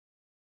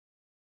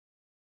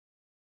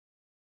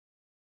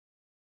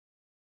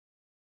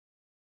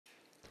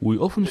We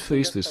often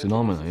face this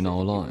phenomena in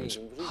our lives.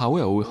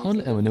 However, we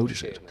hardly ever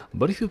notice it.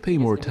 But if you pay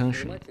more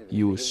attention,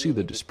 you will see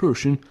that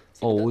dispersion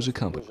always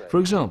accompanies. For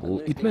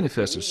example, it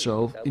manifests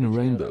itself in a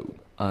rainbow.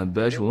 I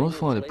bet you will not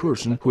find a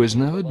person who has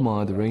never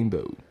admired the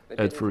rainbow.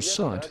 At first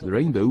sight, the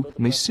rainbow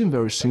may seem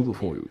very simple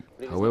for you.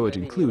 However, it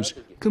includes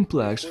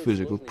complex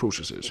physical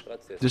processes.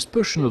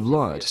 Dispersion of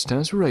light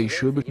stands for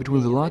ratio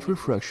between the light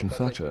refraction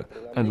factor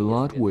and the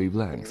light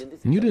wavelength.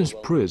 Newton's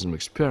prism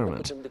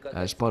experiment,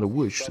 as part of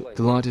which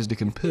the light is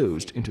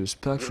decomposed into a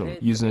spectrum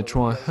using a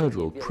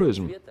trihedral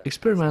prism,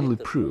 experimentally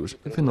proves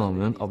the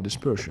phenomenon of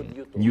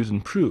dispersion.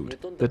 Newton proved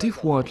that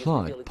if white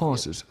light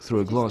passes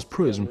through a glass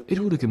prism, it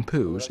will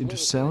decompose into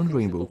 7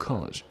 rainbow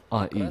colors,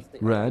 i.e.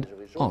 red,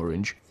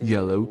 orange,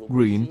 yellow,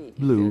 green,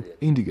 blue,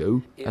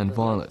 indigo, and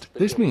violet.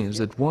 This means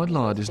that white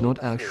light is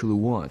not actually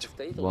white.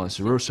 Vice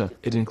versa,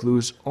 it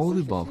includes all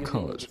the above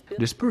colors.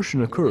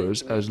 Dispersion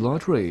occurs as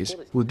light rays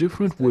with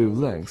different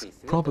wavelengths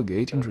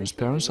propagate in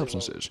transparent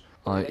substances,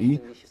 i.e.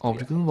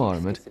 optical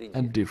environment,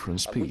 at different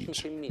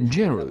speeds.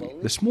 Generally,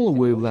 the smaller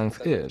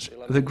wavelength is,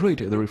 the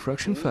greater the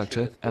refraction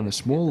factor and the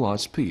smaller light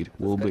speed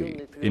will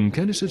be.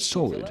 Incandescent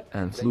solid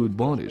and fluid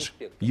bodies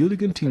yield a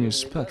continuous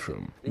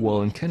spectrum,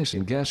 while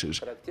incandescent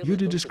gases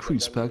yield a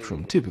discrete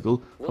spectrum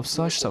typical of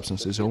such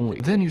substances only.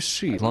 Then you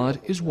see light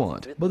is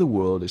white, but the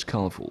world is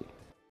colorful.